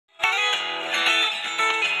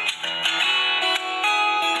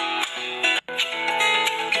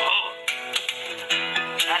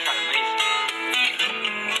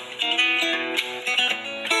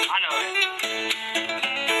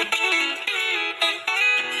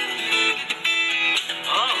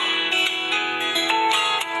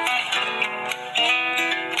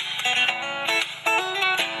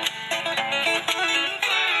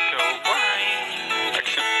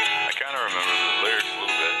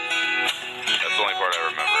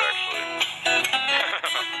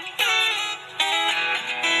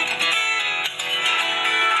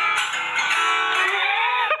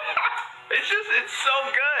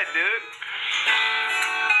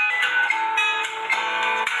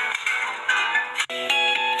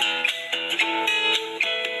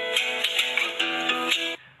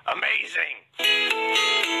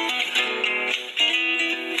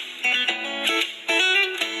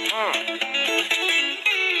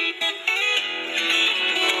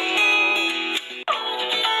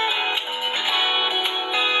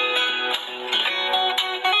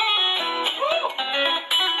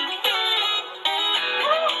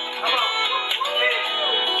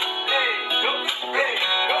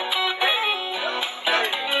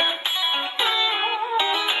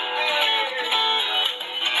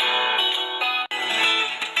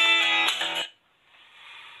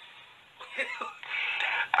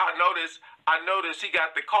notice he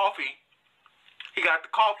got the coffee. He got the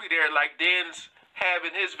coffee there like Dan's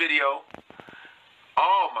having his video.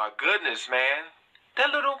 Oh my goodness, man. That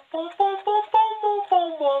little boom, boom, boom, boom, boom,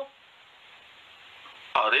 boom, boom.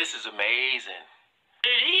 Oh, this is amazing.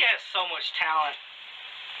 Dude, he has so much talent.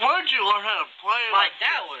 Where'd you learn how to play Like,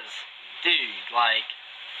 that was, dude, like,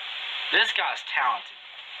 this guy's talented.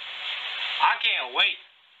 I can't wait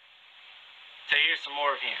to hear some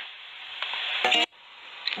more of him.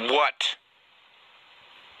 What?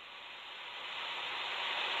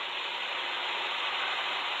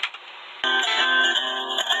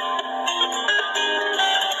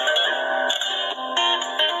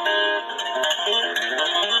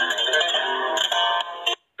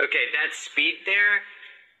 Okay, that speed there,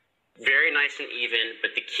 very nice and even,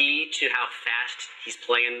 but the key to how fast he's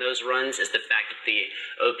playing those runs is the fact that the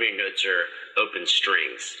opening notes are open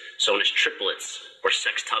strings. So when it's triplets or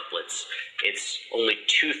sextuplets, it's only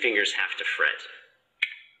 2 fingers have to fret.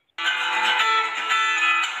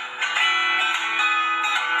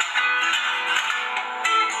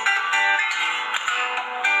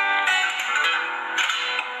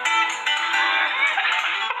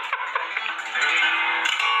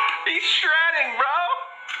 He's shredding, bro.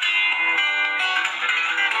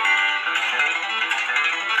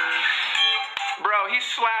 Bro, he's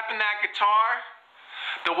slapping that guitar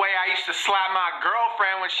the way I used to slap my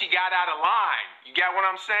girlfriend when she got out of line. You get what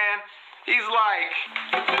I'm saying? He's like...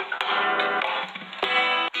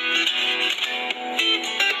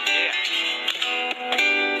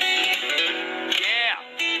 Yeah. Yeah.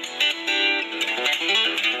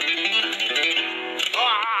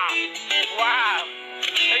 Wow.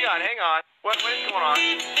 Hang on. What is going on?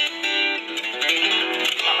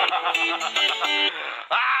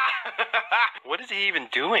 What is he even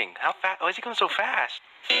doing? How fast? Why is he going so fast?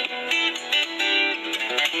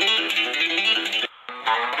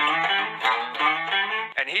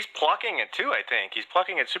 And he's plucking it too, I think. He's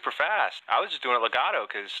plucking it super fast. I was just doing it legato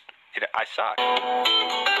because I suck.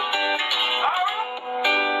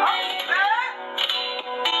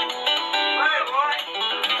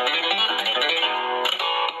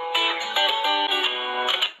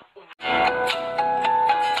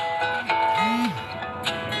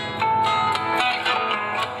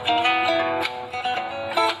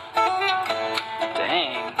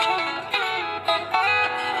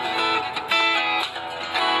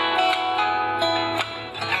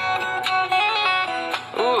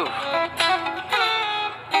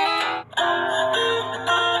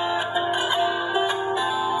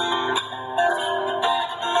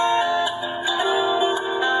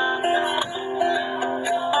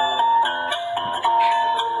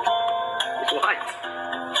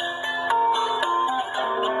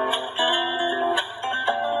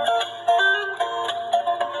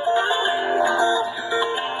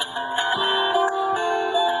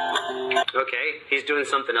 Okay, he's doing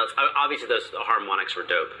something else. Obviously, the harmonics were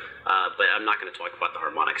dope, but I'm not going to talk about the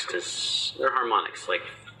harmonics because they're harmonics. Like,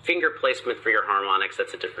 finger placement for your harmonics,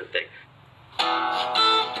 that's a different thing.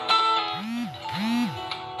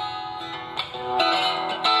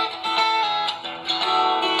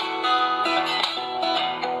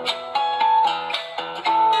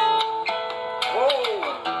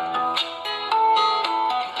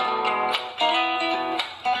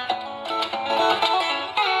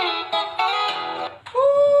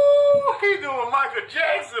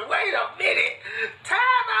 Jackson, wait a minute. Time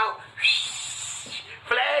out.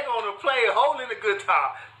 Flag on the play, holding the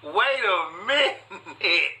guitar. Wait a minute.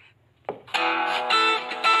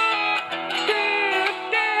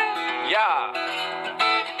 Yeah.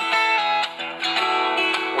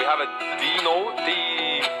 We have a D note, D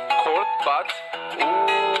chord, but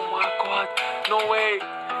oh my god, no way.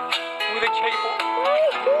 With a cable.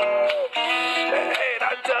 And I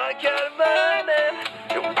don't get money.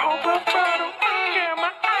 You pump up.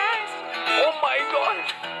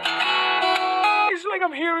 It's like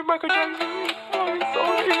I'm hearing Michael Jackson.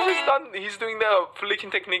 He's doing the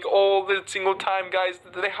flicking technique all the single time, guys.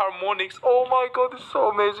 The harmonics. Oh my god, it's so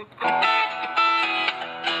amazing.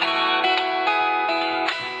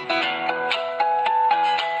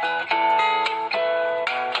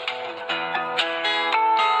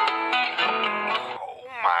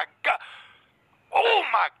 Oh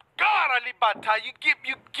my god, Alip Ba Ta, you give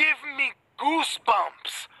me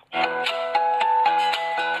goosebumps.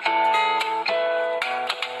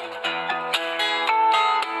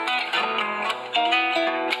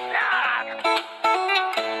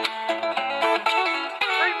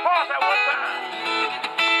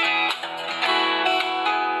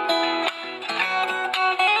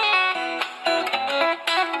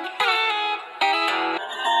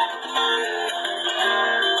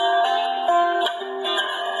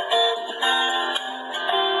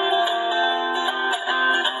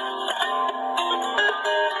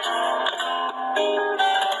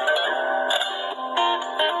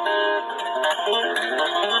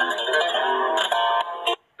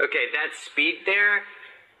 speed there,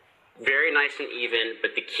 very nice and even,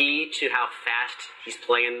 but the key to how fast he's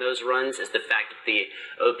playing those runs is the fact that the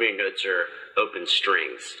opening notes are open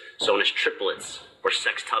strings. So on his triplets or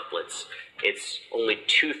sextuplets, it's only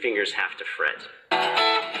 2 fingers have to fret.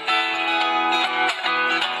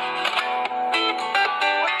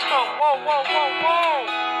 Whoa, whoa, whoa, whoa!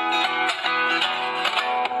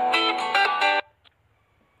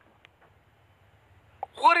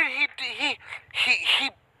 What did he do?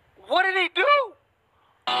 What did he do?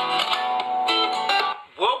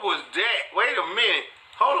 What was that? Wait a minute.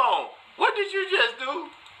 Hold on. What did you just do?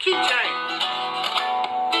 Key change.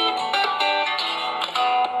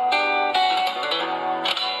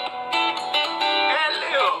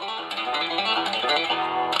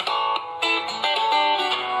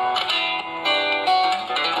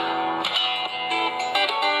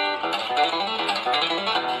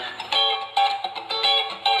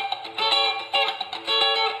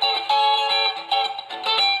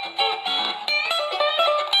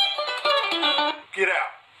 Get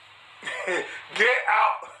out. Get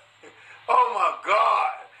out. Oh my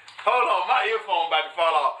God. Hold on, my earphone about to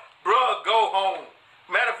fall off. Bruh, go home.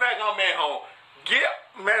 Matter of fact, I'm at home.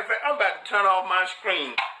 Matter of fact, I'm about to turn off my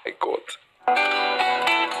screen. My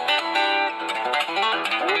God.